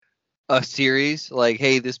a series, like,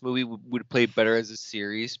 hey, this movie would play better as a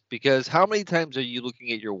series, because how many times are you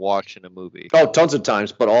looking at your watch in a movie? Oh, tons of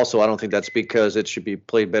times, but also I don't think that's because it should be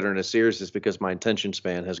played better in a series. It's because my attention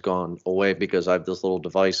span has gone away because I have this little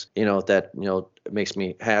device, that makes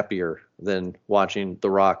me happier than watching The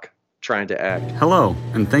Rock trying to act. Hello,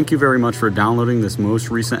 and thank you very much for downloading this most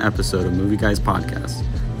recent episode of Movie Guys Podcast.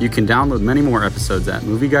 You can download many more episodes at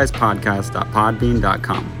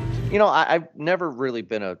movieguyspodcast.podbean.com. I've never really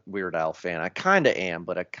been a Weird Al fan. I kind of am,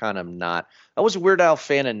 but I kind of not. I was a Weird Al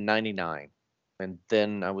fan in '99, and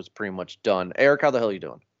then I was pretty much done. Eric, how the hell are you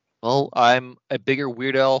doing? Well, I'm a bigger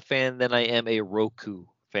Weird Al fan than I am a Roku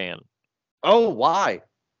fan. Oh, why?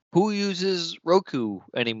 Who uses Roku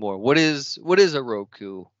anymore? What is a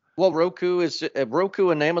Roku? Well, Roku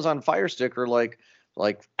and Amazon Fire Stick are like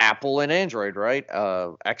Apple and Android, right?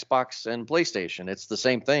 Xbox and PlayStation. It's the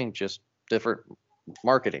same thing, just different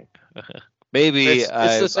marketing. Maybe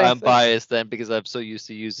it's I'm biased then because I'm so used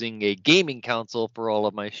to using a gaming console for all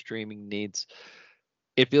of my streaming needs.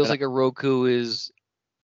 It feels like a Roku is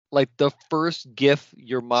like the first gift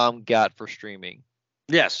your mom got for streaming.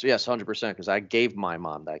 Yes, 100%. Because I gave my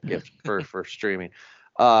mom that gift for streaming,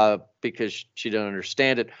 because she didn't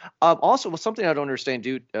understand it. Also, something I don't understand,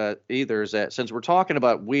 dude, either is that since we're talking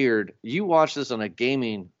about weird, you watch this on a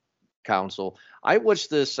gaming console. I watched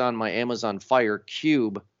this on my Amazon Fire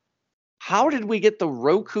Cube. How did we get the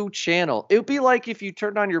Roku channel? It would be like if you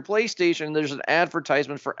turned on your PlayStation and there's an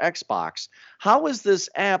advertisement for Xbox. How is this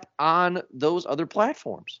app on those other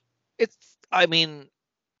platforms? Money.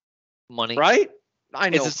 Right? I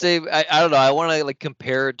know. It's the same. I don't know. I want to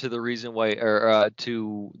compare it to the reason why, or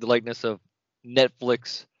to the likeness of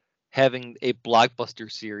Netflix having a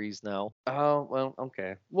blockbuster series now. Oh, well,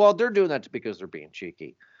 okay. Well, they're doing that because they're being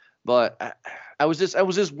cheeky. But I was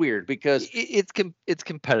just weird because it's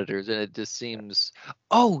competitors, and it just seems.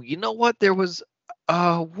 Oh, you know what? There was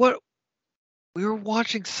what we were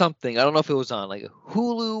watching something. I don't know if it was on like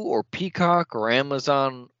Hulu or Peacock or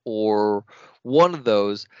Amazon or one of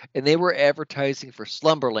those, and they were advertising for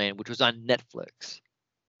Slumberland, which was on Netflix.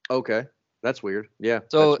 Okay, that's weird. Yeah.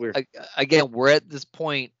 So that's weird. Again, we're at this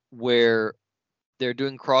point where they're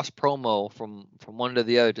doing cross promo from one to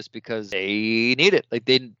the other just because they need it. Like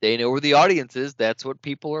they know where the audience is. That's what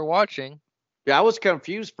people are watching. Yeah, I was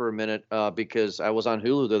confused for a minute because I was on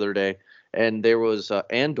Hulu the other day and there was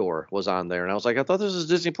Andor was on there, and I was like, I thought this was a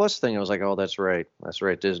Disney Plus thing. I was like, oh, that's right.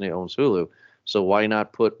 Disney owns Hulu, so why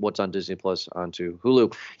not put what's on Disney Plus onto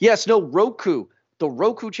Hulu? Yes, no, Roku, the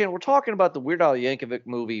Roku channel. We're talking about the Weird Al Yankovic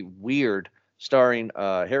movie Weird, starring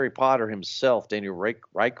Harry Potter himself, Daniel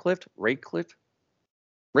Radcliffe.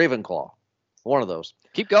 Ravenclaw, one of those.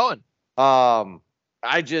 Keep going. I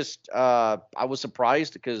was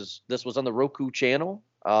surprised because this was on the Roku channel.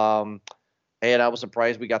 And I was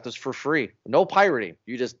surprised we got this for free. No pirating.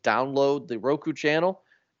 You just download the Roku channel,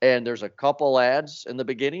 and there's a couple ads in the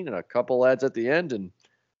beginning and a couple ads at the end, and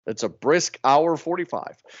it's a brisk hour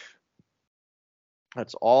 45.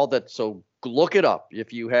 That's all that. So look it up.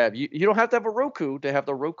 If you have, you don't have to have a Roku to have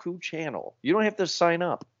the Roku channel. You don't have to sign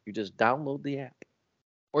up. You just download the app.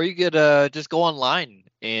 Or you could just go online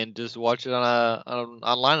and just watch it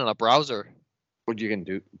online on a browser. What you can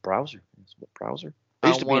do? Browser? What browser?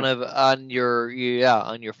 On your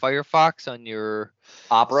Firefox, on your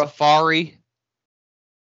Opera, Safari.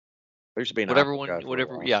 There used to be an whatever Opera one,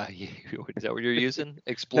 whatever. Yeah, is that what you're using? No,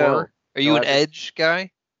 Explorer. Are you an Edge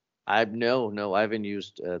guy? No, I haven't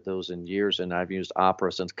used those in years, and I've used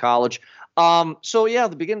Opera since college. So yeah, at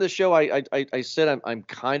the beginning of the show, I said I'm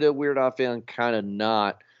kind of Weird Al fan, kind of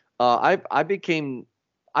not. I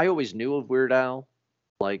always knew of Weird Al,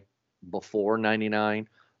 like before '99,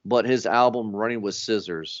 but his album Running with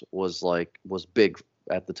Scissors was big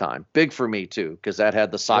at the time, big for me too, because that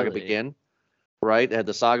had the Saga Begin, right? It had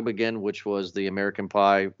the Saga Begin, which was the American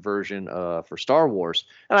Pie version for Star Wars,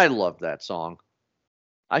 and I loved that song.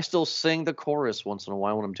 I still sing the chorus once in a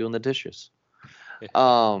while when I'm doing the dishes.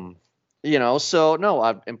 So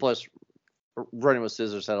no, and plus Running with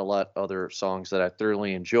Scissors had a lot of other songs that I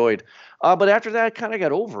thoroughly enjoyed. But after that, I kind of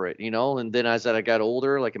got over it, and then as I got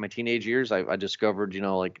older, like in my teenage years, I discovered,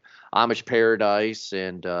 like Amish Paradise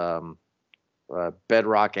and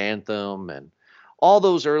Bedrock Anthem and all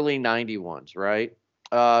those early 90 ones, right?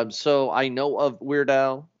 So I know of Weird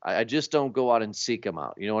Al. I just don't go out and seek him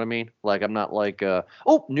out. You know what I mean? Like, I'm not like,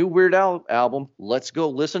 new Weird Al album. Let's go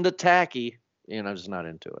listen to Tacky. I'm just not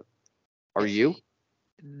into it. Are you?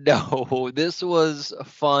 No, this was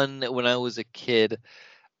fun when I was a kid.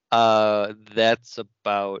 That's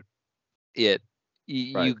about it.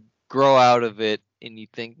 You grow out of it and you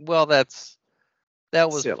think, well, that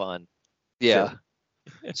was fun. Yeah.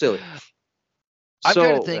 Silly. I'm So,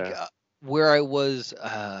 trying to think where I was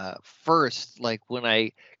first. Like when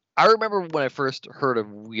I remember when I first heard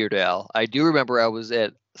of Weird Al. I do remember I was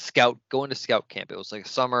at going to scout camp. It was like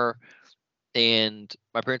summer, and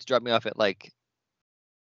my parents dropped me off at like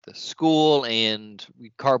the school, and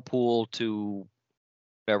we carpool to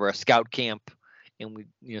whatever, a scout camp, and we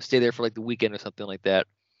stay there for like the weekend or something like that.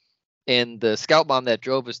 And the scout mom that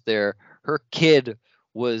drove us there, her kid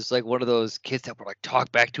was like one of those kids that would like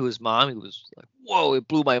talk back to his mom. He was like, whoa, it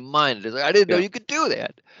blew my mind. It's like, I didn't know you could do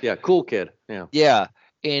that. Yeah, cool kid. Yeah. Yeah.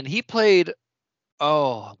 And he played,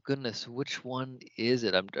 oh goodness, which one is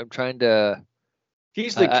it? I'm trying to.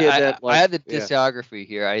 He's the kid that like I had the discography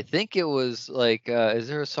here. I think it was like, is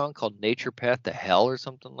there a song called Nature Path to Hell or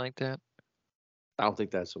something like that? I don't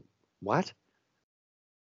think that's what?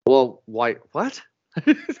 Well, why? What?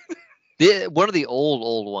 One of the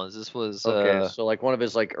old ones. This was okay. So like one of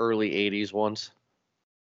his like early '80s ones.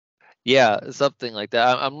 Yeah, something like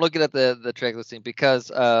that. I'm looking at the track listing because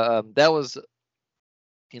that was,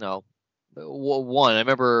 one. I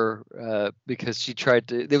remember because she tried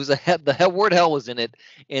to. There was the word hell was in it,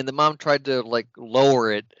 and the mom tried to like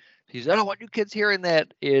lower it. She said, "I don't want you kids hearing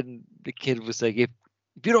that." And the kid was like, "If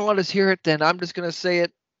you don't let us hear it, then I'm just gonna say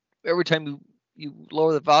it every time you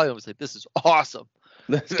lower the volume." It's like, this is awesome.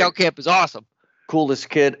 Scout camp is awesome. Coolest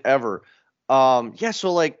kid ever. Yeah.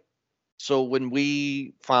 So when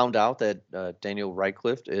we found out that Daniel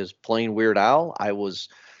Radcliffe is playing Weird Al, I was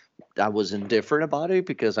indifferent about it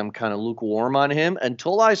because I'm kind of lukewarm on him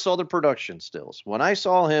until I saw the production stills. When I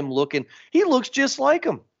saw him he looks just like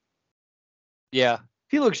him. Yeah.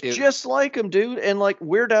 He looks just like him, dude. And like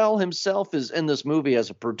Weird Al himself is in this movie as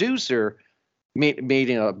a producer,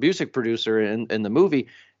 meeting a music producer in the movie.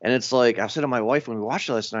 And it's like, I said to my wife when we watched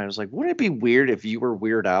it last night, I was like, wouldn't it be weird if you were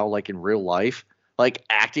Weird Al, like in real life, like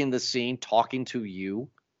acting the scene, talking to you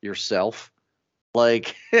yourself?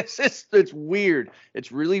 Like it's weird.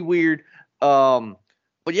 It's really weird. But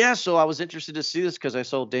yeah, so I was interested to see this because I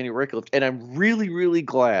saw Daniel Radcliffe, and I'm really, really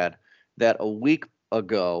glad that a week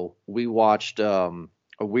ago we watched a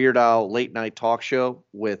Weird Al late night talk show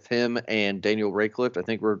with him and Daniel Radcliffe. I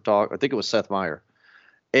think it was Seth Meyer.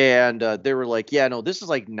 And they were like, yeah, no, this is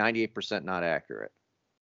like 98% not accurate.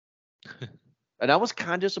 And I was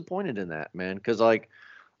kind of disappointed in that, man, because like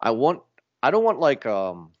I don't want like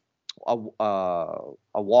a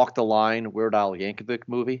Walk the Line Weird Al Yankovic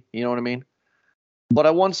movie. You know what I mean? But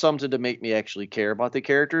I want something to make me actually care about the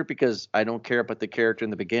character because I don't care about the character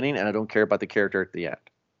in the beginning and I don't care about the character at the end.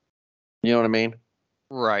 You know what I mean?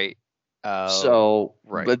 Right. Right.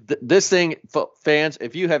 But this thing, fans,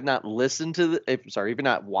 if you have not listened to even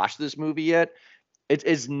not watched this movie yet, it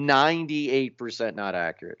is 98% not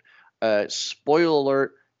accurate. Spoiler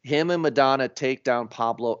alert: him and Madonna take down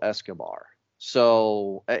Pablo Escobar,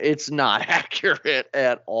 so it's not accurate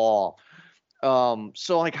at all.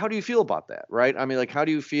 So like, how do you feel about that, right? I mean, like, how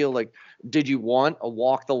do you feel? Like, did you want a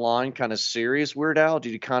Walk the Line kind of serious Weird Al?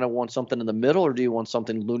 Did you kind of want something in the middle, or do you want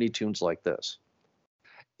something Looney Tunes like this?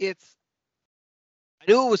 I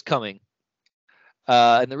knew it was coming.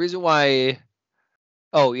 And the reason why,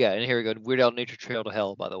 oh yeah, and here we go. Weird Al Nature Trail to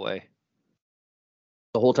Hell, by the way.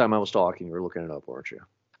 The whole time I was talking, you were looking it up, weren't you?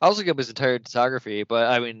 I was looking up his entire discography, but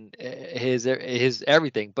I mean his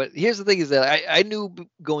everything. But here's the thing: is that I knew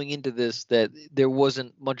going into this that there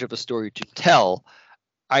wasn't much of a story to tell.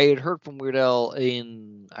 I had heard from Weird Al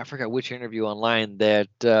in, I forgot which interview online, that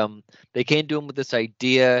they came to him with this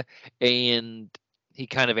idea and he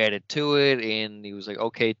kind of added to it and he was like,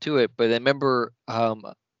 okay to it. But I remember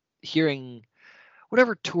hearing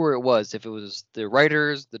whatever tour it was, if it was the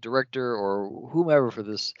writers, the director, or whomever for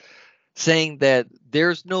this, saying that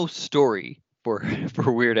there's no story for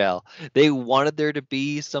Weird Al. They wanted there to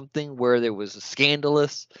be something where there was a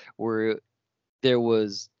scandalous, where there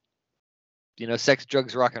was, sex,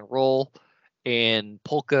 drugs, rock and roll, and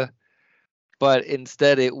polka. But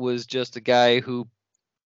instead, it was just a guy who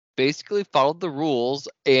basically followed the rules,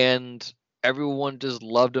 and everyone just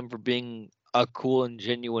loved him for being a cool and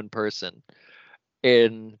genuine person.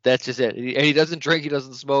 And that's just it. And he doesn't drink, he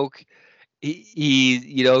doesn't smoke.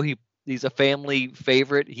 He's a family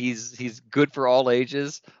favorite. He's good for all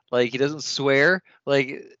ages. Like, he doesn't swear.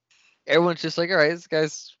 Like, everyone's just like, all right, this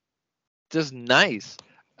guy's just nice.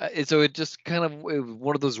 And so it just kind of, it was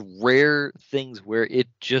one of those rare things where it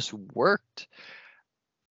just worked.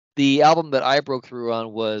 The album that I broke through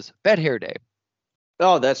on was Bad Hair Day.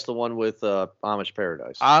 Oh, that's the one with Amish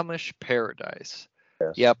Paradise. Amish Paradise.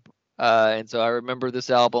 Yes. Yep. And so I remember this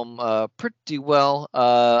album pretty well.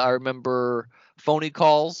 I remember Phony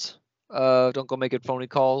Calls. Don't go making phony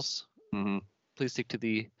calls. Mm-hmm. Please stick to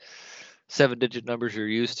the 7-digit numbers you're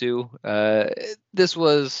used to. This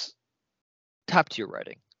was top tier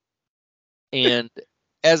writing. And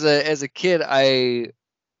as a kid, I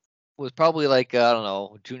was probably like, I don't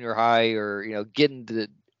know, junior high, or getting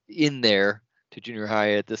in there to junior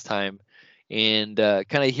high at this time, and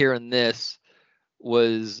kind of hearing this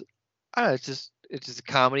was, I don't know, it's just a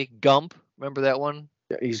comedy. Gump, remember that one?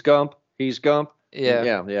 Yeah, he's Gump.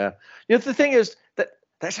 Yeah. Yeah. The thing is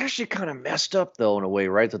that's actually kind of messed up though, in a way,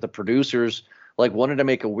 right? That the producers like wanted to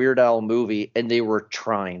make a Weird Al movie, and they were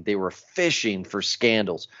fishing for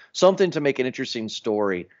scandals, something to make an interesting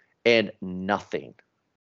story, and nothing.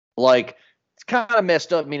 Like, it's kind of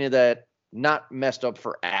messed up, meaning that not messed up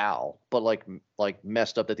for Al, but like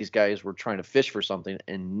messed up that these guys were trying to fish for something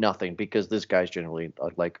and nothing, because this guy's generally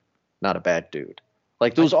like not a bad dude.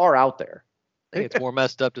 Like, those are out there. I think it's more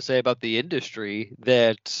messed up to say about the industry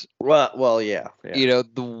that, well, yeah. the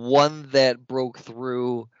one that broke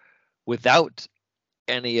through without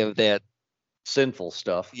any of that sinful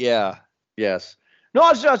stuff. Yeah. Yes. No,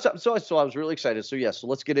 I was really excited. So yeah, so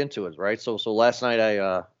let's get into it, right? So last night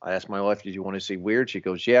I asked my wife, "Did you want to see Weird?" She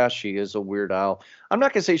goes, "Yeah, she is a Weird Al." I'm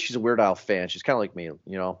not gonna say she's a Weird Al fan. She's kind of like me,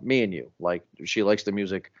 me and you. Like, she likes the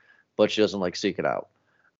music, but she doesn't like seek it out.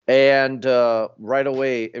 And right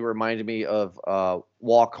away, it reminded me of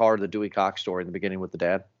Walk Hard, the Dewey Cox story in the beginning with the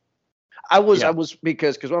dad. I was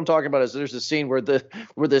because what I'm talking about is there's a scene where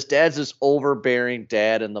this dad's this overbearing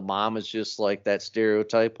dad, and the mom is just like that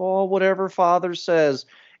stereotype, oh, whatever father says.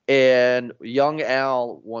 And young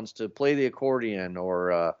Al wants to play the accordion,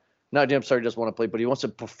 or doesn't want to play, but he wants to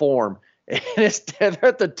perform. And his dad, they're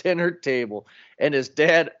at the dinner table, and his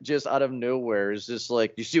dad just out of nowhere is just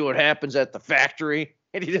like, "You see what happens at the factory?"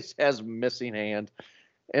 And he just has a missing hand,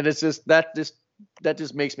 and it's just that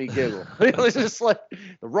just makes me giggle. It's just like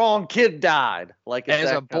the wrong kid died. Like, as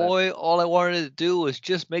a boy, all I wanted to do was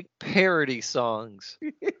just make parody songs.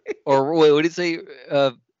 Or wait, what did he say?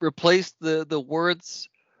 Replace the words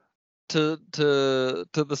to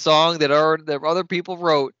the song that other people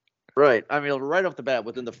wrote. Right. I mean, right off the bat,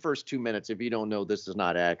 within the first 2 minutes, if you don't know this is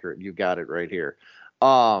not accurate, you got it right here.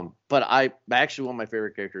 But I actually, one of my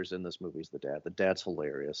favorite characters in this movie is the dad. The dad's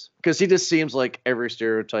hilarious because he just seems like every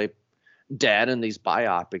stereotype dad in these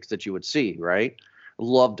biopics that you would see, right?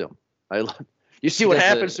 Loved him. You see what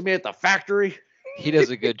happens to me at the factory? He does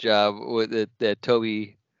a good job with it. That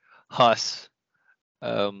Toby Huss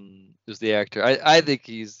is the actor. I think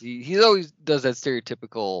he always does that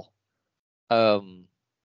stereotypical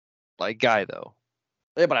like guy though.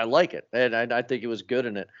 Yeah, but I like it, and I think it was good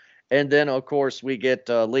in it. And then, of course, we get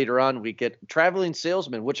later on, we get traveling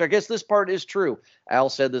salesman, which I guess this part is true. Al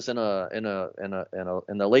said this in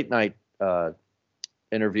the late night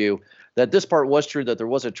interview, that this part was true, that there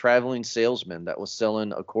was a traveling salesman that was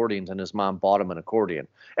selling accordions, and his mom bought him an accordion.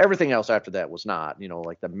 Everything else after that was not,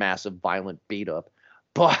 like the massive violent beat up.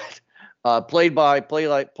 But played by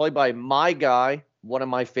my guy, one of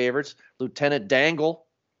my favorites, Lieutenant Dangle,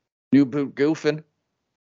 New Boot Goofin.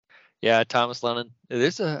 Yeah, Thomas Lennon.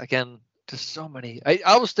 There's again just so many.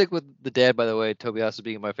 I will stick with the dad, by the way. Toby Huss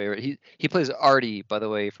being my favorite. He plays Artie, by the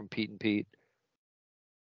way, from Pete and Pete.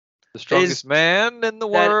 The strongest man in the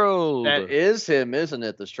world. That is him, isn't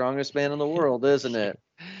it? The strongest man in the world, isn't it?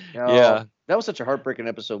 Yeah. That was such a heartbreaking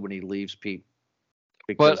episode when he leaves Pete.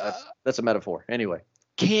 Because that's a metaphor. Anyway.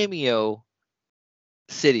 Cameo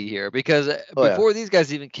city here, because before these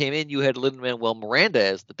guys even came in, you had Lin-Manuel Miranda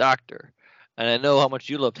as the doctor. And I know how much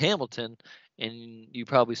you loved Hamilton, and you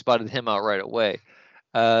probably spotted him out right away.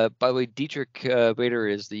 By the way, Dietrich Bader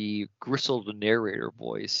is the Griswold narrator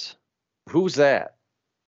voice. Who's that?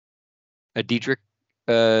 Dietrich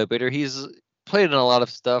Bader. He's played in a lot of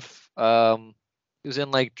stuff. He was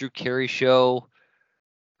in like Drew Carey show.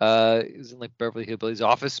 He was in like Beverly Hillbillies,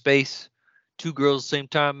 Office Space, Two Girls Same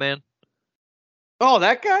Time, man. Oh,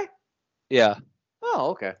 that guy? Yeah.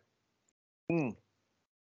 Oh, okay.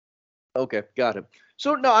 Okay, got him.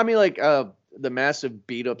 So no, I mean, like the massive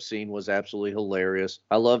beat up scene was absolutely hilarious.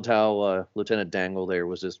 I loved how Lieutenant Dangle there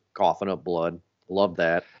was just coughing up blood. Loved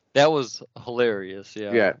that. That was hilarious.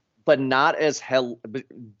 Yeah. Yeah, but not as hell. But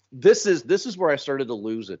this is where I started to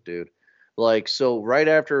lose it, dude. Like, so right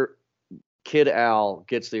after Kid Al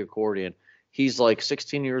gets the accordion, he's like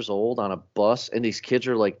 16 years old on a bus, and these kids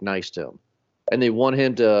are like nice to him, and they want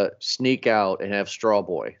him to sneak out and have Straw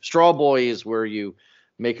Boy. Straw Boy is where you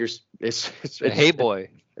make your it's Hey Boy.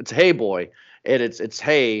 It's Hey Boy, and it's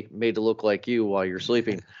hay made to look like you while you're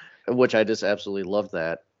sleeping, which I just absolutely love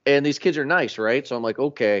that. And these kids are nice, right? So I'm like,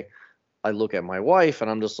 okay. I look at my wife,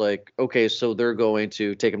 and I'm just like, okay, so they're going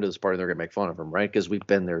to take him to this party, and they're going to make fun of him, right? Because we've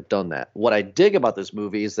been there, done that. What I dig about this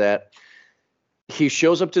movie is that he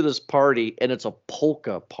shows up to this party and it's a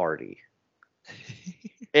polka party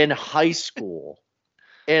in high school.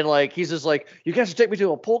 And like he's just like, you guys take me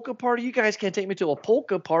to a polka party? You guys can't take me to a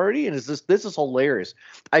polka party. And this is hilarious.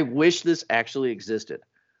 I wish this actually existed.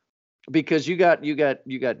 Because you got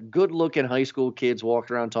good looking high school kids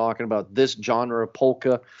walking around talking about this genre of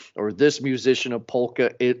polka or this musician of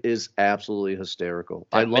polka. It is absolutely hysterical.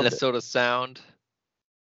 I love Minnesota sound.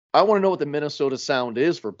 I want to know what the Minnesota sound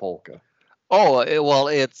is for polka. Oh, well,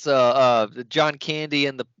 it's John Candy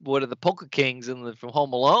and the Polka Kings from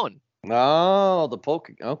Home Alone. Oh, the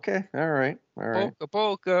polka. Okay, all right.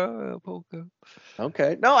 Polka.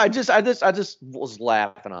 Okay, no, I just was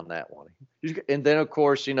laughing on that one. And then of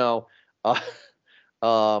course, they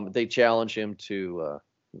challenge him to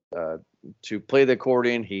play the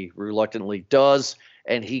accordion. He reluctantly does,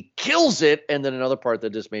 and he kills it. And then another part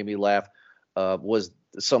that just made me laugh was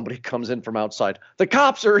somebody comes in from outside. The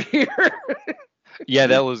cops are here. Yeah,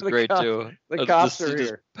 that was great too. The cops are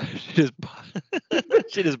here. She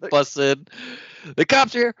just busts in. The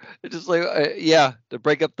cops are here. It's just like, to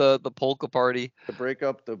break up the polka party. To break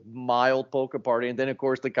up the mild polka party. And then, of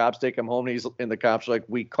course, the cops take him home, and the cops are like,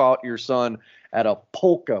 we caught your son at a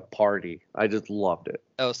polka party. I just loved it.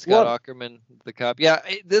 Oh, Scott Aukerman, the cop. Yeah,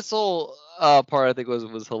 this whole part I think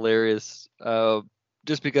was hilarious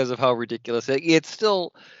just because of how ridiculous it's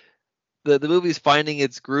still. The movie's finding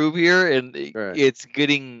its groove here, and it's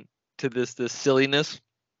getting to this silliness.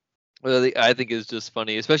 I think is just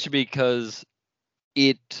funny, especially because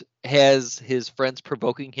it has his friends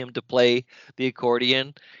provoking him to play the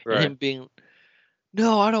accordion, and him being,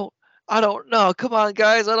 no, I don't know. Come on,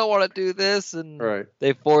 guys, I don't want to do this, and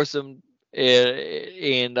they force him,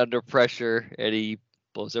 and under pressure, and he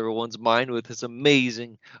blows everyone's mind with his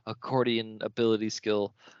amazing accordion ability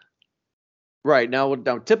skill. Right. Now,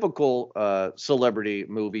 typical celebrity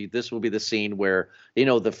movie, this will be the scene where,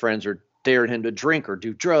 the friends are daring him to drink or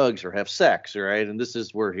do drugs or have sex, right? And this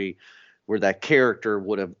is where that character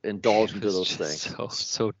would have indulged into those things.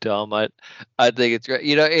 So dumb. I think it's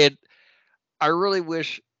great. And I really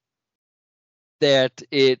wish that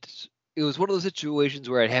it was one of those situations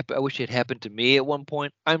where I wish it happened to me at one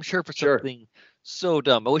point. I'm sure for something so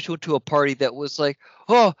dumb. I wish I went to a party that was like,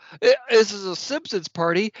 oh, this is a Simpsons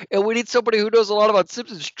party, and we need somebody who knows a lot about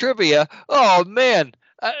Simpsons trivia. Oh, man.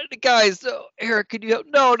 Guys, Eric, can you help?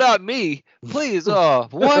 No, not me. Please.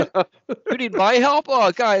 What? You need my help?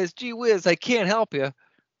 Oh, guys, gee whiz, I can't help you.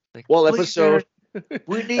 Like, well, episode...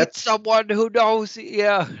 we need someone who knows.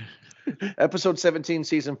 Yeah. Episode 17,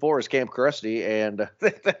 season 4 is Camp Krusty, and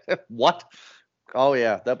what? Oh,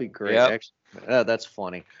 yeah, that'd be great. Yep. Actually, that's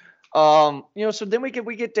funny. So then we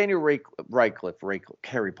get Daniel Radcliffe,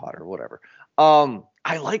 Harry Potter, whatever.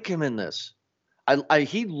 I like him in this.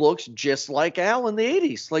 He looks just like Al in the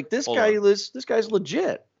 80s. Like this guy's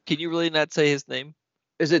legit. Can you really not say his name?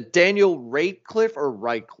 Is it Daniel Radcliffe or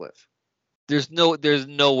Radcliffe? There's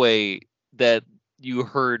no way that you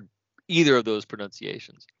heard either of those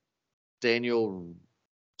pronunciations. Daniel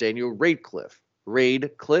Radcliffe.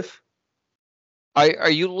 Radcliffe? Are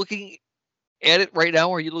you looking at it right now?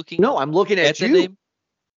 Or are you looking? No, I'm looking at you. The name?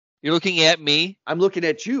 You're looking at me? I'm looking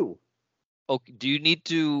at you. Okay. Do you need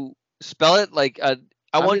to spell it? Like I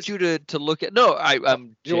want you to look at. No,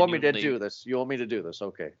 I'm. You want me to do this? You want me to do this?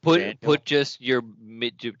 Okay. Put just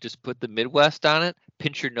put the Midwest on it.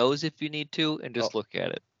 Pinch your nose if you need to, and just look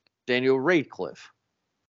at it. Daniel Radcliffe.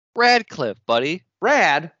 Radcliffe, buddy.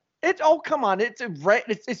 Rad. Come on.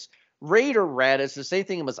 It's Raid or Rad. It's the same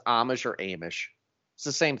thing as Amish or Amish. It's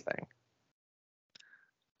the same thing.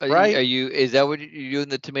 Right? Is that what you're doing?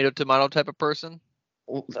 The tomato type of person?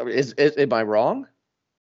 Am I wrong?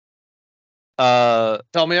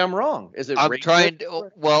 Tell me I'm wrong. Is it? I'm trying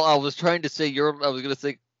to. Well, I was trying to say I was going to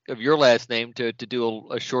think of your last name to do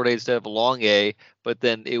a short A instead of a long A, but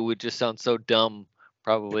then it would just sound so dumb.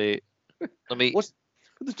 Probably. Let me. What's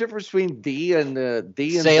the difference between D and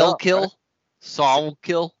D and Sale kill? Right? Saul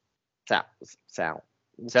kill? Sal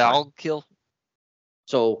kill.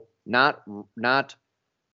 So not.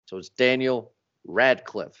 So it's Daniel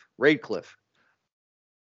Radcliffe.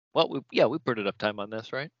 Well, we put enough time on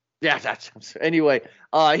this, right? Yeah, anyway.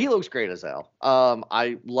 He looks great as Al.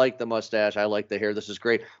 I like the mustache. I like the hair. This is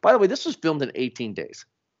great. By the way, this was filmed in 18 days.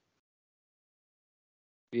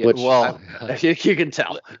 Yeah, you can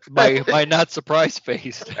tell by not surprised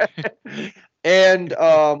face. And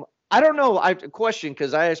I don't know. I have a question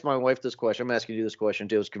because I asked my wife this question. I'm asking you this question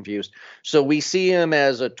too. I was confused. So we see him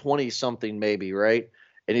as a 20-something, maybe, right?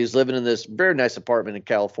 And he's living in this very nice apartment in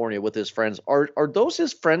California with his friends. Are those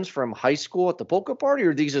his friends from high school at the polka party,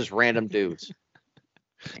 or are these just random dudes?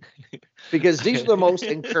 Because these are the most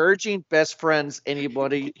encouraging best friends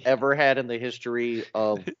anybody ever had in the history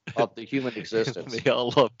of the human existence. They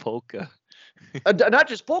all love polka. Not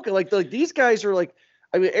just polka, like these guys are like,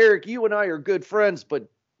 I mean, Eric, you and I are good friends, but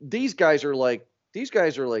these guys are like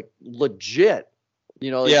legit.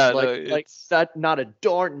 You know, Yeah, like that, not a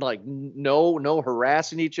darn, like no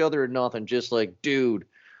harassing each other or nothing. Just like, dude,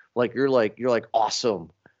 like you're like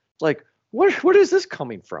awesome. Like, where is this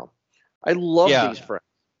coming from? I love these friends.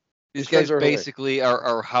 These guys basically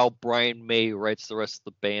are how Brian May writes the rest of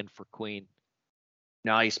the band for Queen.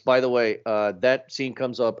 Nice. By the way, that scene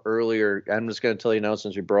comes up earlier. I'm just going to tell you now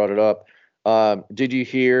since you brought it up. Did you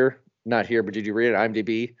hear? Not here, but did you read at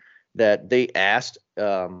IMDb that they asked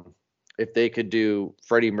if they could do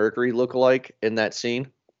Freddie Mercury lookalike in that scene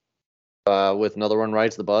with Another One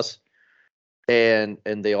Rides the Bus, and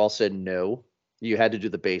they all said no. You had to do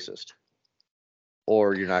the bassist,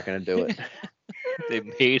 or you're not going to do it.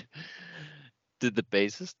 Did the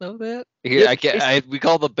bassist know that? Here, we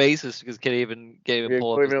call the bassist because can't even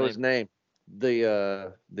pull up his name.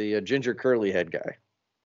 The ginger curly head guy.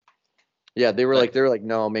 Yeah, they were like,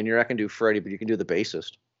 no, man, you're not gonna do Freddie, but you can do the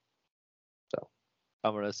bassist. So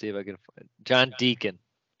I'm gonna see if I can find John Deacon.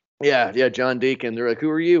 Yeah, John Deacon. They're like, who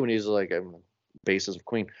are you? And he's like, I'm bassist of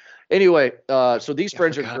Queen. Anyway, so these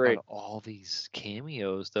friends are great. About all these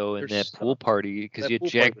cameos though in that pool party because you had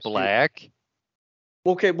Jack Black.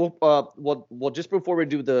 Okay, well, just before we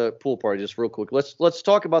do the pool party, just real quick, let's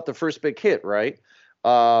talk about the first big hit, right?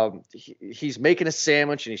 He's making a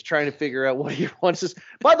sandwich and he's trying to figure out what he wants.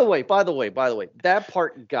 By the way, that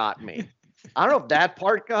part got me. I don't know if that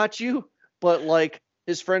part got you, but like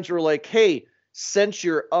his friends were like, "Hey, since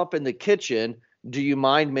you're up in the kitchen, do you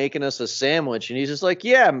mind making us a sandwich?" And he's just like,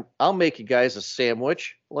 "Yeah, I'll make you guys a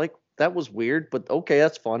sandwich." Like that was weird, but okay,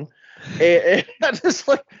 that's fun. and I just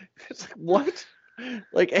like, it's like what?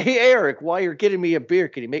 Like, hey, Eric, while you're getting me a beer,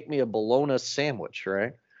 can you make me a bologna sandwich,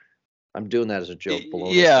 right? I'm doing that as a joke.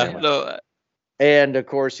 Bologna sandwich. No. And, of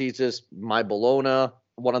course, he's just, my bologna.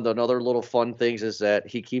 One of the other little fun things is that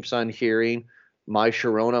he keeps on hearing, my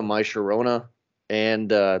Sharona. And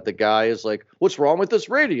the guy is like, what's wrong with this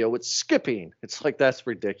radio? It's skipping. It's like, that's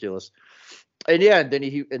ridiculous. And, yeah, and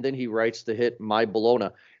then he writes the hit, My Bologna.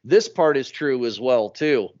 This part is true as well,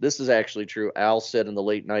 too. This is actually true. Al said in the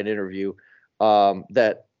late night interview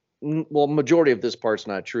that, well, majority of this part's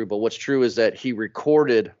not true, but what's true is that he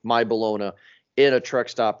recorded My Bologna in a truck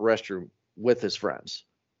stop restroom with his friends.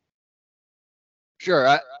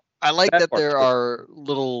 Sure. I like that there are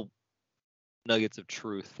little nuggets of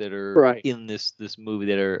truth that are in this movie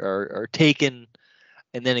that are taken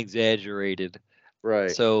and then exaggerated.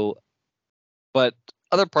 Right. So, but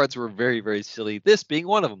other parts were very, very silly. This being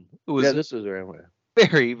one of them. This was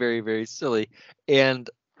very, very, very silly. And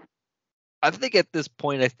I think at this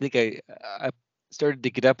point, I started to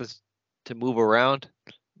get up to move around.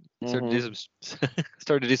 Started to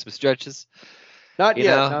do some stretches. Not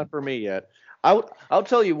yet, not for me yet. I'll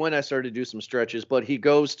tell you when I started to do some stretches. But he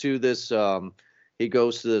goes to this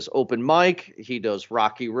open mic. He does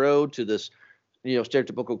Rocky Road to this,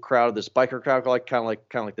 stereotypical crowd, this biker crowd, kind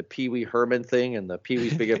of like the Pee Wee Herman thing and the Pee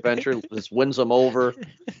Wee's Big Adventure. Just wins them over.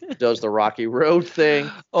 Does the Rocky Road thing.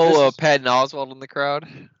 Patton Oswalt in the crowd.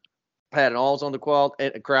 Patton All's on the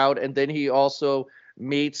crowd, and then he also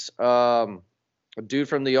meets a dude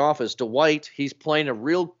from The Office, Dwight. He's playing a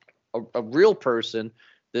real person.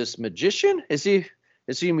 This magician? Is he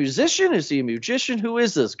a musician? Is he a magician? Who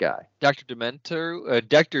is this guy? Dr. Demento.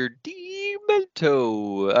 Dr.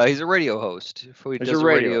 Demento. He's a radio host. He does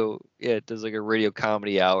radio. Yeah, does like a radio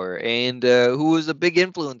comedy hour, and who was a big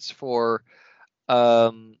influence for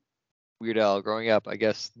Weird Al growing up. I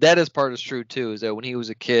guess that is part is true too. Is that when he was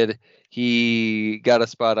a kid, he got a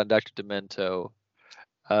spot on Dr. Demento,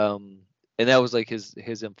 and that was like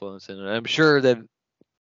his influence. And I'm sure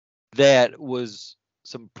that was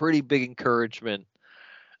some pretty big encouragement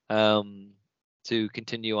to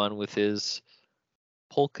continue on with his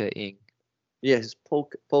polka-ing. Yeah, his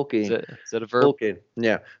polka-ing. Is that a verb? Polka-ing.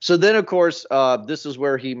 Yeah. So then, of course, this is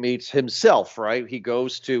where he meets himself, right? He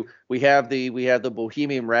goes to we have the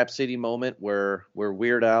Bohemian Rhapsody moment where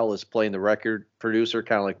Weird Al is playing the record producer,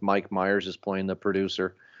 kind of like Mike Myers is playing the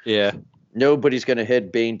producer. Yeah. Nobody's gonna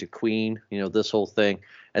head Bane to Queen, this whole thing,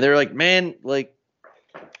 and they're like, man, like.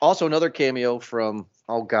 Also, another cameo from,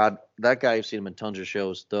 oh, God, that guy, I've seen him in tons of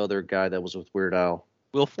shows. The other guy that was with Weird Al.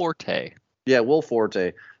 Will Forte. Yeah, Will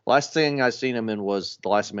Forte. Last thing I seen him in was The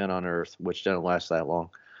Last Man on Earth, which didn't last that long.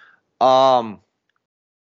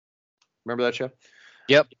 Remember that show?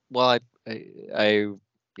 Yep. Well, I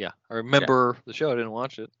remember the show. I didn't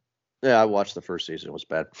watch it. Yeah, I watched the first season. It was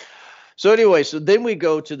bad. So anyway, so then we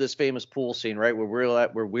go to this famous pool scene, right,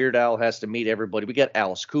 where Weird Al has to meet everybody. We get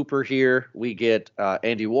Alice Cooper here. We get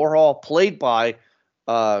Andy Warhol, played by,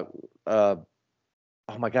 oh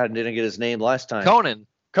my God, I didn't get his name last time.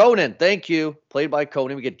 Conan, thank you. Played by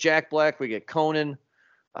Conan. We get Jack Black. We get Conan.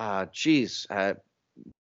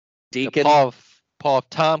 Deacon. Paul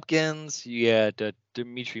Tompkins. You had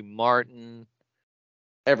Dimitri Martin.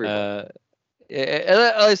 Everybody.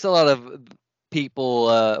 At least a lot of people.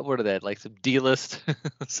 What are that? Like some D-list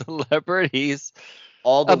celebrities.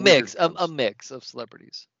 A mix of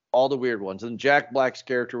celebrities. All the weird ones. And Jack Black's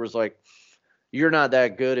character was like, "You're not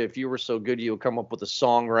that good. If you were so good, you would come up with a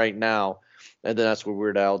song right now." And then that's where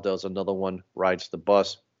Weird Al does another one, Rides the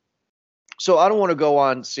Bus. So I don't want to go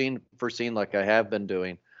on scene for scene like I have been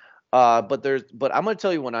doing. But I'm going to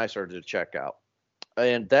tell you when I started to check out.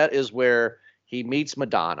 And that is where he meets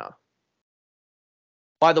Madonna.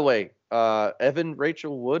 By the way, Evan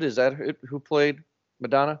Rachel Wood, is that who played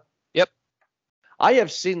Madonna? Yep. I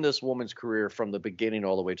have seen this woman's career from the beginning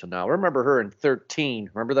all the way to now. I remember her in 13.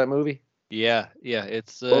 Remember that movie? Yeah.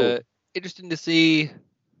 It's interesting to see.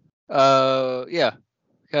 Kind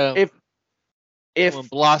of if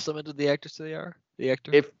blossom into the actress they are. The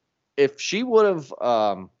actor. If she would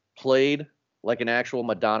have played like an actual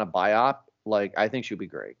Madonna biop, like I think she'd be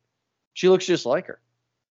great. She looks just like her.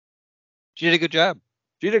 She did a good job.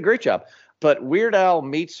 She did a great job. But Weird Al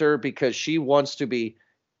meets her because she wants to be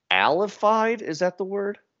Alified. Is that the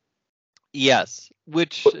word? Yes.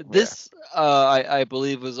 Which this I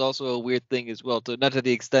believe was also a weird thing as well. Not to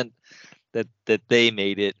the extent that they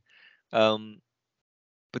made it.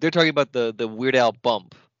 But they're talking about the Weird Al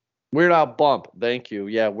bump. Weird Al bump. Thank you.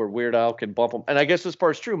 Yeah, where Weird Al can bump him. And I guess this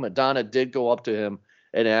part's true. Madonna did go up to him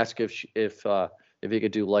and ask if he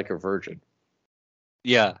could do Like a Virgin.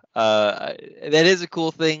 Yeah, that is a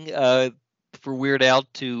cool thing for Weird Al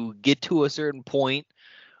to get to a certain point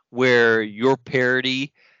where your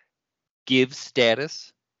parody gives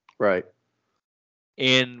status. Right.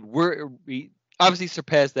 And we obviously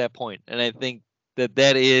surpassed that point. And I think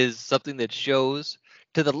that is something that shows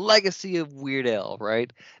to the legacy of Weird Al,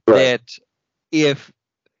 right? That if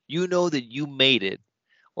you know that you made it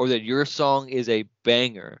or that your song is a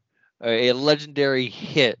banger, a legendary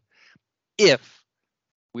hit, if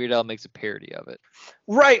Weird Al makes a parody of it.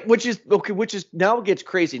 Right, which is now it gets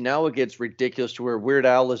crazy. Now it gets ridiculous to where Weird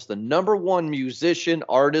Al is the number one musician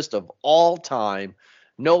artist of all time.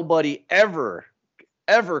 Nobody ever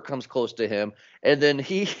comes close to him. And then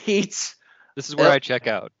he eats. This is where I check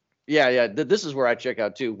out. Yeah. This is where I check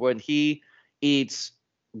out too. When he eats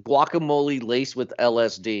guacamole laced with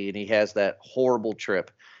LSD and he has that horrible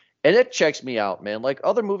trip. And it checks me out, man. Like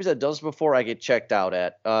other movies I've done this before, I get checked out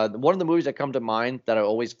at. One of the movies that come to mind that I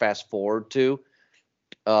always fast forward to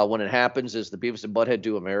when it happens is the Beavis and Butthead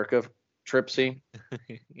Do America trip scene.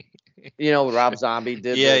 Rob Zombie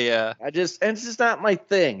did. Yeah. And it's just not my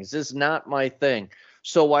thing. It's just not my thing.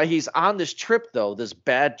 So while he's on this trip, though, this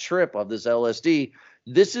bad trip of this LSD,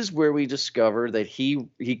 this is where we discover that he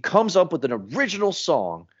comes up with an original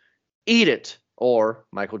song, Eat It, or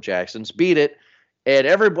Michael Jackson's Beat It. And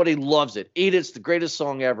everybody loves it. Eat It's the greatest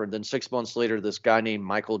song ever. And then 6 months later, this guy named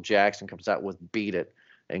Michael Jackson comes out with Beat It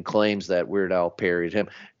and claims that Weird Al parodied him.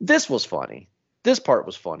 This was funny. This part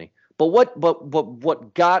was funny. But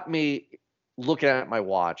what got me looking at my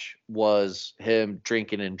watch was him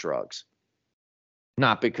drinking and drugs.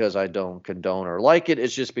 Not because I don't condone or like it.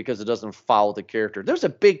 It's just because it doesn't follow the character. There's a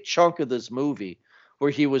big chunk of this movie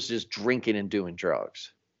where he was just drinking and doing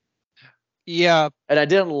drugs. Yeah. And I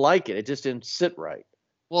didn't like it. It just didn't sit right.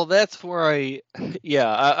 Well, that's where I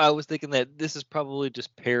was thinking that this is probably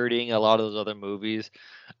just parodying a lot of those other movies.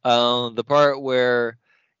 The part where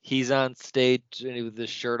he's on stage and with his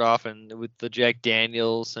shirt off and with the Jack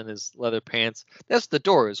Daniels and his leather pants, that's The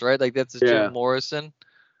Doors, right? Like that's Jim Morrison.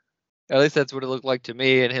 At least that's what it looked like to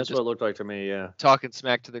me. And that's what it looked like to me, yeah. Talking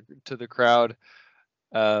smack to the crowd.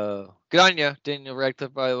 Good on you, Daniel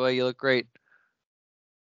Radcliffe, by the way. You look great.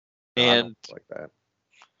 And like that.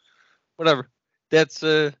 Whatever. That's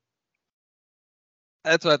what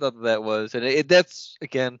I thought that was, and that's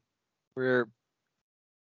again where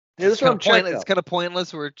it's kind of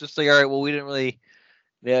pointless. We're just like, all right, well, we didn't really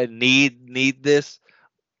need this.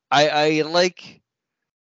 I like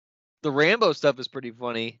the Rambo stuff is pretty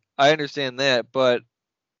funny. I understand that, but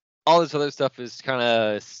all this other stuff is kind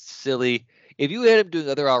of silly. If you had him doing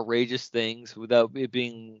other outrageous things without it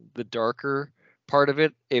being the darker part of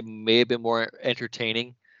it, it may have been more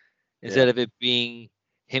entertaining instead of it being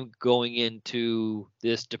him going into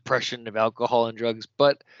this depression of alcohol and drugs.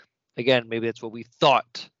 But again, maybe that's what we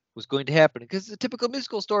thought was going to happen because it's a typical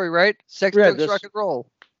musical story, right? Sex, drugs, rock and roll.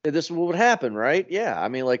 this is what would happen, right? Yeah. I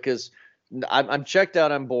mean, like, because I'm checked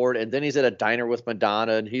out, I'm bored, and then he's at a diner with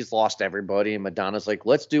Madonna, and he's lost everybody, and Madonna's like,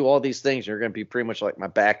 let's do all these things. You're going to be pretty much like my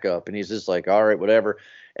backup. And he's just like, all right, whatever.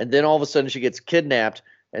 And then all of a sudden she gets kidnapped,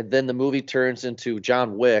 and then the movie turns into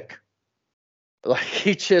John Wick. Like,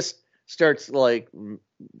 he just starts, like,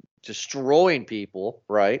 destroying people,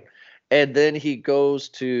 right? And then he goes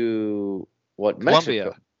to, what,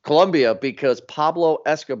 Mexico? Colombia, because Pablo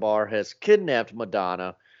Escobar has kidnapped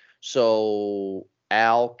Madonna so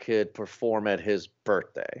Al could perform at his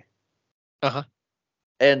birthday. Uh-huh.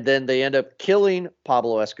 And then they end up killing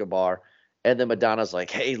Pablo Escobar. And then Madonna's like,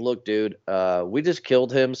 hey, look, dude, we just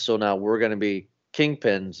killed him, so now we're going to be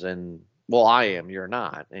kingpins. And, well, I am, you're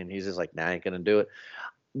not. And he's just like, nah, I ain't going to do it.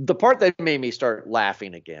 The part that made me start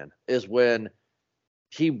laughing again is when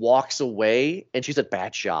he walks away and she's a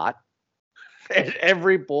bad shot. And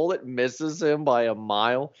every bullet misses him by a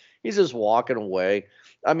mile. He's just walking away.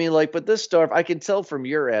 I mean, like, but this stuff, I can tell from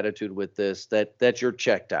your attitude with this that you're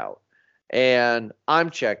checked out. And I'm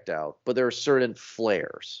checked out, but there are certain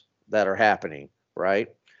flares that are happening, right?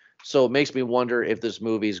 So it makes me wonder if this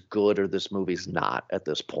movie's good or this movie's not at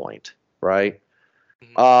this point, right?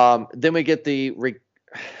 Mm-hmm. Then we get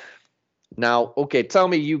now, okay, tell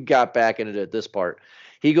me you got back into this part.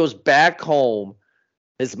 He goes back home.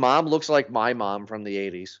 His mom looks like my mom from the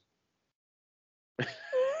 80s.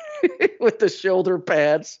 With the shoulder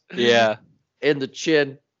pads. Yeah. And the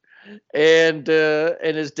chin. And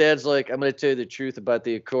his dad's like, I'm going to tell you the truth about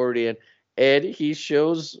the accordion. And he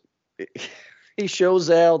shows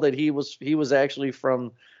Al that he was actually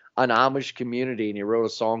from an Amish community, and he wrote a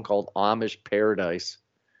song called Amish Paradise.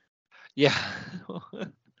 Yeah.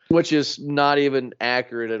 Which is not even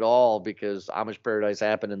accurate at all, because Amish Paradise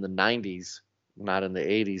happened in the 90s, not in the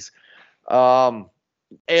 80s.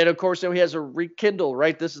 And of course, now he has a rekindle,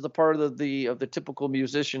 right? This is the part of the typical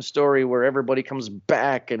musician story where everybody comes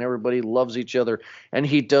back and everybody loves each other. And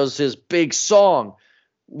he does his big song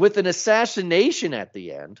with an assassination at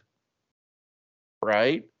the end,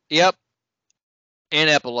 right? Yep. And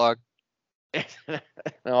epilogue. And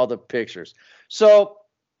all the pictures. So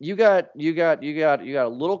you got a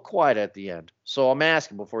little quiet at the end. So I'm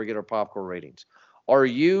asking, before we get our popcorn ratings, are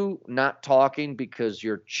you not talking because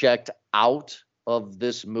you're checked out of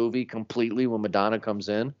this movie completely when Madonna comes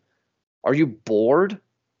in? Are you bored?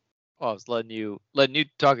 Well, I was letting you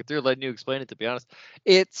talk it through, letting you explain it, to be honest.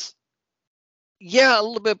 It's, yeah, a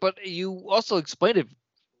little bit, but you also explained it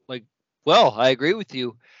like, well, I agree with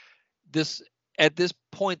you. At this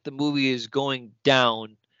point, the movie is going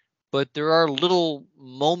down, but there are little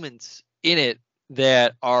moments in it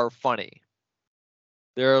that are funny.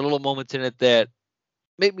 There are little moments in it that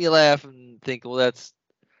make me laugh and think, well, that's,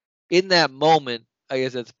 in that moment, I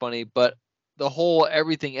guess that's funny, but the whole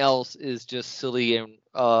everything else is just silly and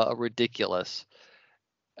ridiculous.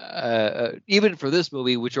 Even for this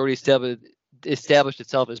movie, which already established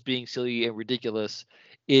itself as being silly and ridiculous,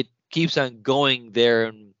 it keeps on going there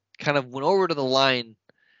and kind of went over to the line,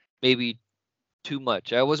 maybe too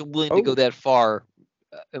much. I wasn't willing to go that far,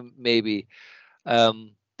 maybe,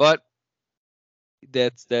 but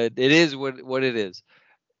it is what it is.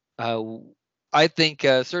 I think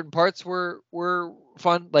certain parts were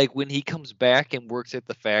fun, like when he comes back and works at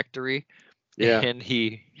the factory, and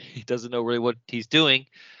he doesn't know really what he's doing,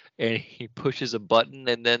 and he pushes a button,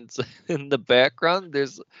 and then in the background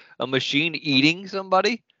there's a machine eating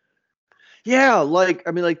somebody. Yeah, like,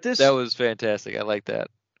 I mean, like this. That was fantastic. I like that.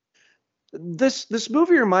 This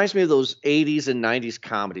movie reminds me of those 80s and 90s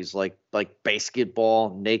comedies, like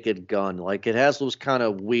Basketball, Naked Gun. Like, it has those kind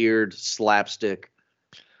of weird slapstick.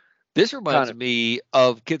 This reminds me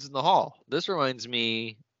of Kids in the Hall. This reminds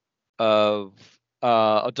me of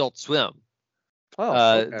Adult Swim.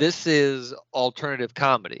 Okay. This is alternative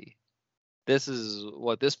comedy. This is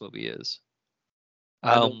what this movie is.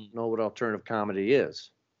 I don't know what alternative comedy is.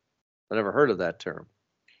 I never heard of that term.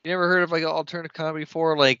 You never heard of like an alternative comedy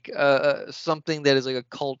before? Like something that is like a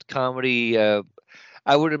cult comedy.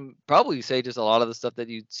 I would probably say just a lot of the stuff that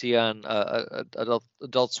you'd see on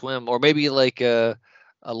Adult Swim, or maybe like a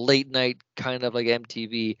late night kind of like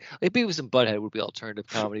MTV. Like Beavis and Butthead would be alternative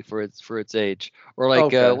comedy for its age. Or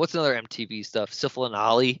like what's another MTV stuff? Syphil and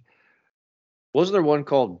Ollie. Wasn't there one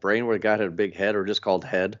called Brain where the guy had a big head, or just called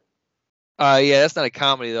Head? Yeah, that's not a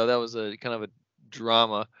comedy though. That was a kind of a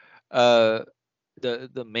drama.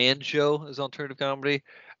 The Man Show is alternative comedy.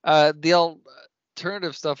 The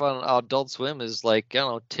alternative stuff on Adult Swim is like, I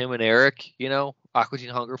don't know, Tim and Eric, Aqua Teen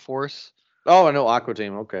Hunger Force. Oh, I know Aqua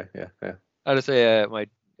Teen. Okay, yeah. I would say,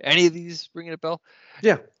 any of these ringing a bell?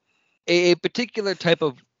 Yeah. A particular type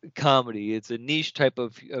of comedy. It's a niche type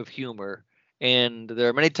of humor, and there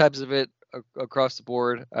are many types of it across the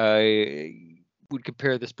board. I would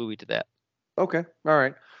compare this movie to that. Okay, all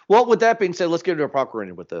right. Well, with that being said, let's get into a proper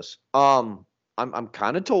rating with this. I'm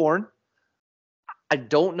kind of torn. I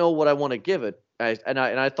don't know what I want to give it.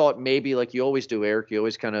 I thought maybe, like you always do, Eric, you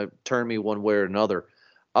always kind of turn me one way or another.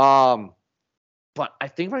 But I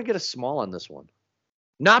think I'm gonna get a small on this one.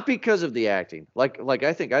 Not because of the acting. Like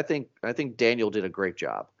I think Daniel did a great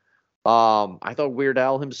job. I thought Weird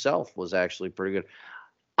Al himself was actually pretty good.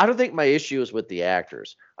 I don't think my issue is with the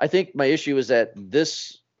actors. I think my issue is that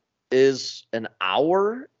this is an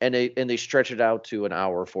hour and they stretch it out to an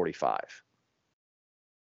hour 45.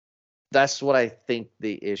 That's what I think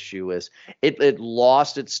the issue is. It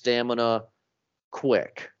lost its stamina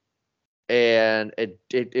quick. And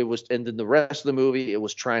it was, and then the rest of the movie, it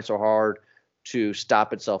was trying so hard to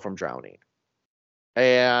stop itself from drowning.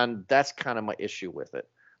 And that's kind of my issue with it.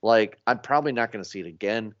 Like, I'm probably not going to see it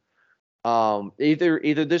again.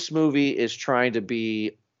 Either this movie is trying to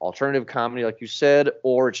be alternative comedy, like you said,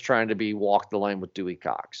 or it's trying to be Walk the Line with Dewey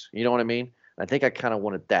Cox. You know what I mean? I think I kind of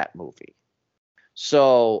wanted that movie.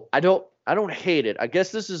 So I don't hate it. I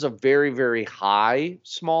guess this is a very, very high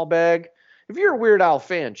small bag. If you're a Weird Al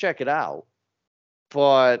fan, check it out.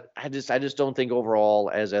 But I just don't think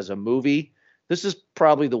overall as a movie, this is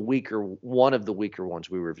probably one of the weaker ones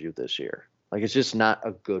we reviewed this year. Like, it's just not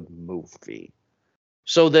a good movie.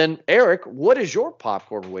 So then, Eric, what is your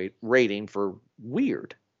popcorn rating for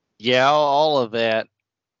Weird? Yeah, all of that.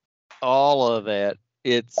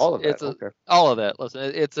 It's all of that. Okay. All of that.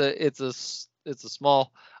 Listen, it's a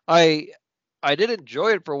small. I did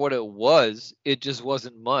enjoy it for what it was. It just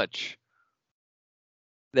wasn't much.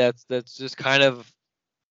 That's just kind of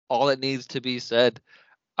all that needs to be said.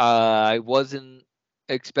 I wasn't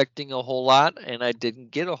expecting a whole lot, and I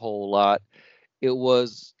didn't get a whole lot. It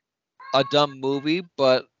was a dumb movie,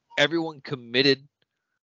 but everyone committed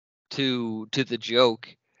to the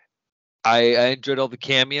joke. I enjoyed all the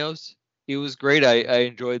cameos. It was great. I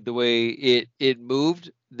enjoyed the way it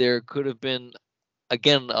moved. There could have been,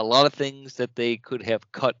 again, a lot of things that they could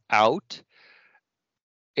have cut out,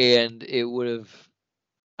 and it would have,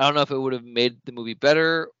 I don't know if it would have made the movie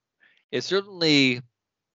better. It certainly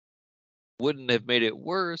wouldn't have made it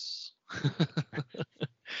worse.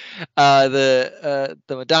 The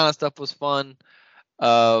Madonna stuff was fun.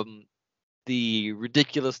 The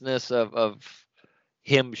ridiculousness of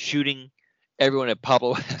him shooting everyone at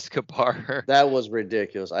Pablo Escobar. That was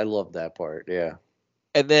ridiculous. I love that part. Yeah.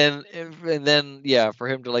 And then, yeah, for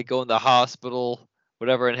him to like go in the hospital,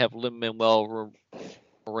 whatever, and have Lin-Manuel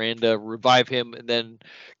Miranda revive him, and then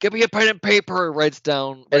give me a pen and paper, writes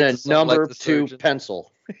down and a number like 2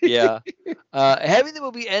 pencil. Yeah. Having the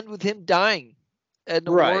movie end with him dying at an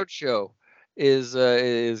award show is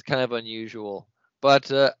kind of unusual.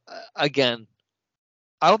 But again,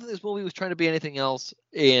 I don't think this movie was trying to be anything else,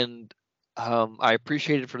 and I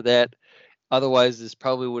appreciate it for that. Otherwise, this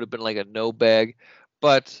probably would have been like a no bag.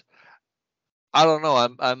 But I don't know.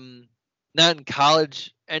 I'm not in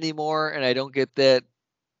college anymore, and I don't get that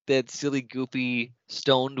silly, goofy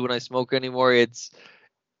stoned when I smoke anymore.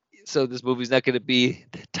 So this movie's not going to be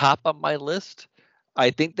the top on my list. I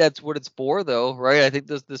think that's what it's for, though, right? I think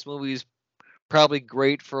this movie is probably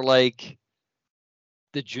great for like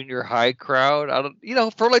the junior high crowd.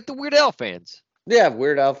 For like the Weird Al fans. Yeah,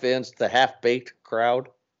 Weird Al fans, the half-baked crowd.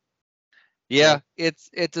 Yeah, it's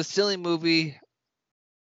a silly movie.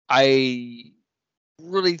 I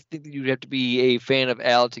really think that you'd have to be a fan of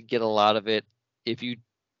Al to get a lot of it. If you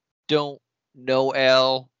don't know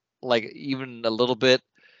Al, like even a little bit,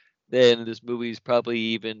 then this movie is probably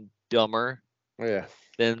even dumber. Yeah.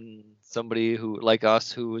 Than somebody who like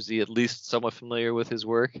us, who was at least somewhat familiar with his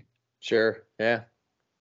work. Sure. Yeah.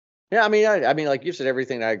 Yeah. I mean, like you said,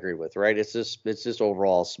 everything I agree with, right? It's just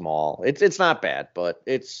overall small. It's not bad, but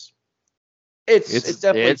it's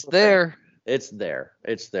definitely there. It's there.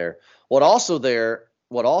 What also is there is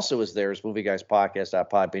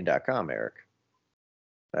movieguyspodcast.podbean.com, Eric.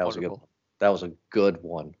 That was Wonderful. That was a good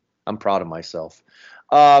one. I'm proud of myself.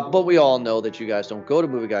 But we all know that you guys don't go to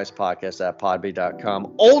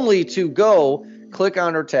movieguyspodcast.podbean.com only to go click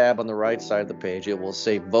on our tab on the right side of the page. It will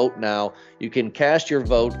say vote now. You can cast your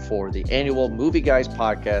vote for the annual Movie Guys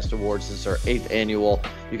Podcast Awards. This is our 8th annual.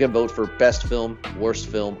 You can vote for best film, worst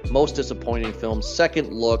film, most disappointing film,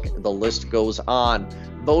 second look. The list goes on.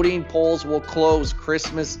 Voting polls will close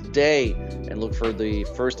Christmas Day, and look for the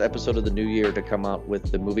first episode of the new year to come out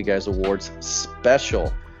with the Movie Guys Awards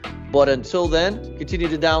special. But until then, continue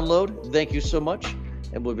to download. Thank you so much,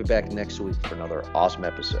 and we'll be back next week for another awesome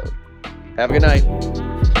episode. Have a good night.